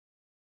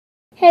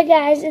Hey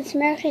guys, it's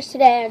Marcus.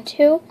 Today I have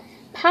two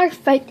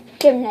perfect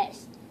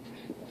gymnasts.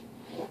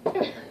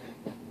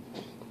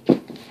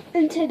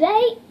 And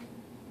today,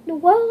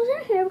 Noelle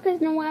isn't here because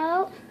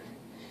Noelle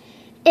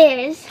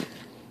is,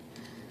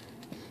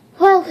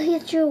 well,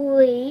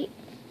 literally,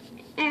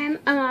 I'm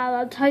not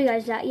allowed to tell you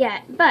guys that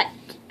yet, but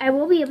I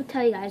will be able to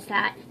tell you guys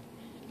that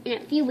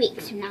in a few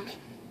weeks from now.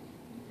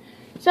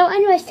 So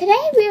anyways,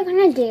 today we are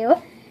going to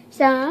do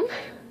some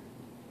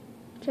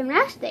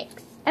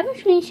gymnastics. I'm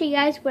just going to show you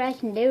guys what I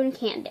can do and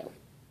can't do.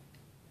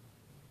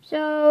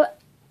 So,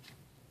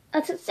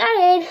 let's get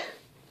started.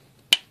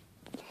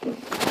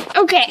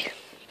 Okay.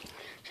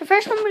 So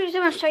first one we're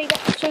going to show you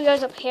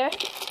guys up here.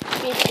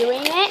 Me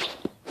doing it.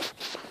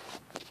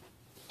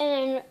 And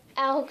then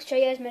I'll show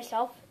you guys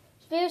myself.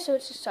 So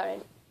it's just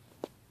started.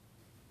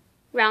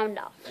 Round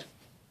off.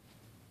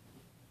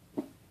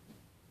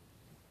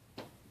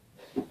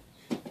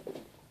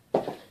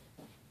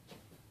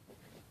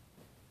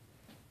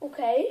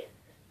 Okay.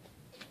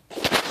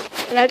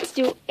 Let's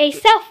do a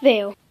self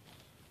view.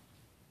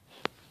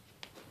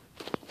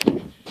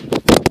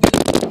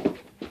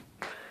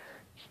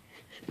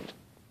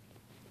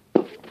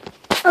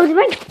 Oh, did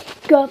my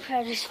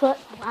GoPro just flip?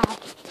 Wow.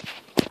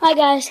 Hi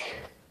guys.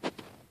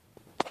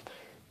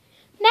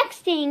 Next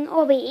thing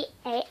will be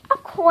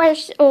of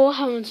course,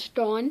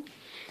 handstand.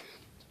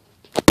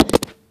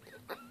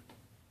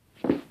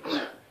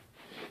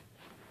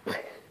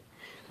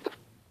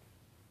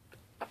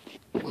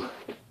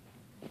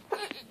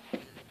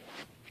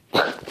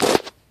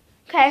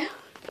 Okay.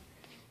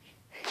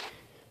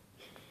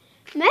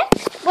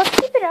 Next, let's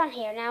keep it on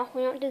here now.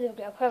 We don't do the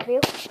GoPro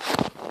view.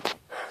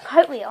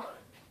 Cartwheel.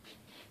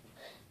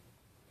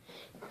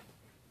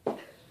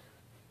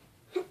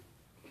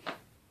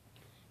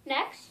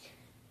 Next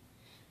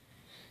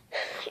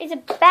is a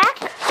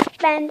back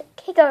bend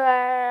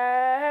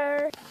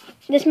kicker.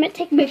 This might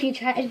take me a few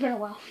tries, but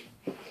well.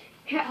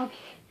 Here,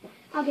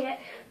 I'll get it.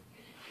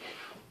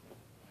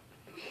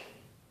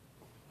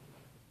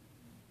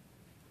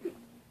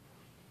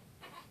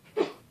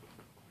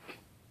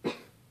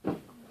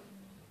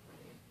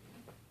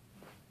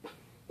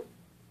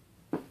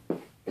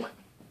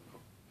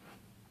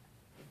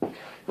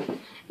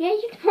 Yeah,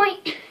 you can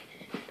point.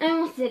 I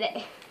almost did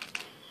it.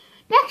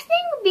 Next thing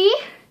will be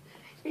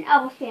an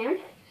elbow stand.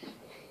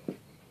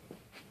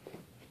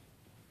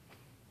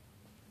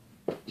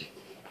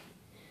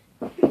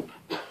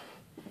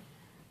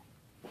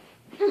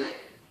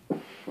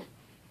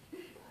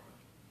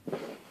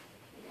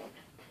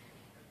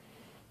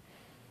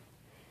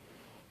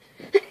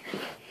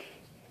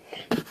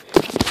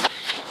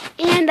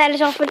 And that is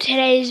all for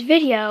today's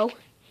video.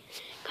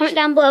 Comment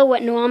down below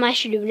what Noelle and I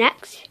should do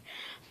next.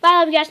 Bye,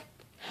 love you guys.